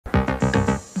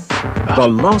The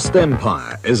Lost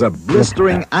Empire is a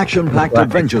blistering, action-packed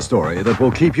adventure story that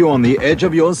will keep you on the edge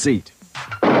of your seat.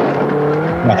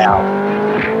 Wow.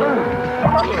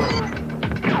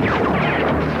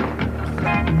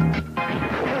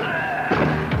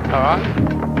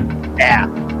 Alright. Yeah.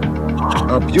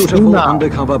 A beautiful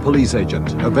undercover police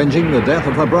agent, avenging the death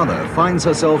of her brother, finds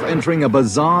herself entering a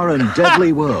bizarre and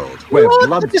deadly world where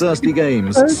bloodthirsty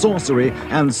games, sorcery,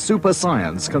 and super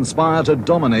science conspire to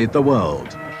dominate the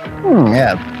world.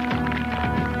 Yeah.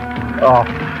 Oh.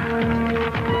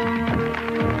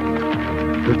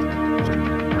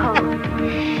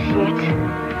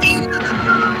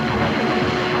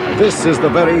 This is the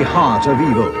very heart of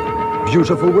evil.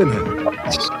 Beautiful women,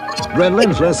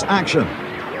 relentless action,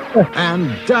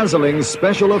 and dazzling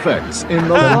special effects in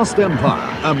The Lost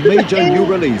Empire, a major new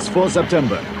release for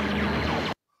September.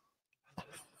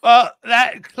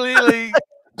 That clearly...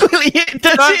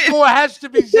 That's what has to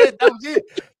be said. That was it.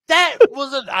 That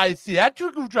wasn't a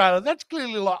theatrical trailer. That's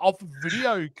clearly like off a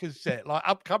video cassette, like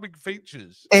upcoming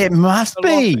features. It must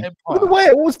be. Look at the way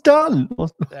it was done.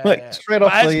 Like, straight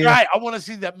off that's the... great. I want to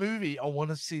see that movie. I want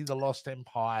to see The Lost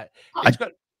Empire. It's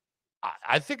got...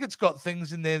 I think it's got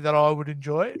things in there that I would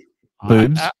enjoy.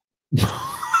 Boobs.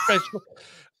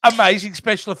 Amazing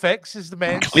special effects, as the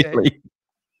man said.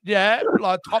 Yeah,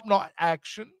 like top-notch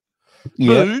action.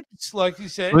 Yeah. Boobs, like you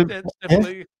said. That's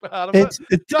definitely part of it.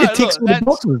 It ticks all the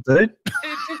boxes, dude.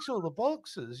 It ticks all the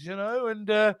boxes, you know. And,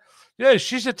 yeah,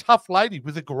 she's a tough lady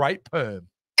with a great perm.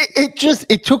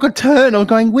 It took a turn. I'm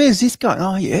going, where's this going?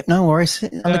 Oh, yeah, no worries.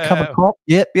 Undercover cop.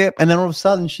 Yep. And then all of a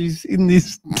sudden she's in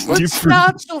this It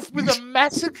starts off with a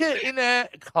massacre in a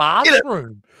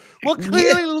classroom. What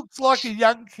clearly looks like a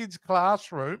young kid's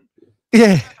classroom.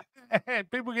 Yeah. And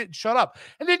people getting shot up.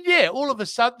 And then, yeah, all of a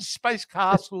sudden, space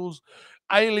castles,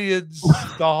 aliens,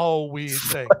 the whole weird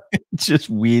thing. Just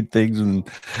weird things. And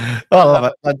I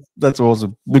love it. That's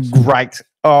awesome. Great.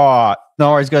 Oh,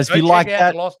 no worries, guys. If you like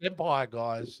that, Lost Empire,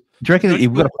 guys. Do you reckon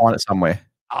you've got to find it somewhere?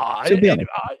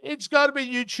 It's got to be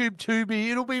YouTube, Tubi.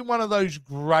 It'll be one of those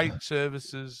great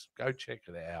services. Go check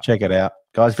it out. Check it out.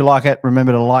 Guys, if you like it,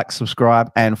 remember to like,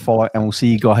 subscribe, and follow. And we'll see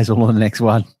you guys all on the next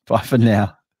one. Bye for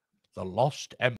now. The Lost Empire.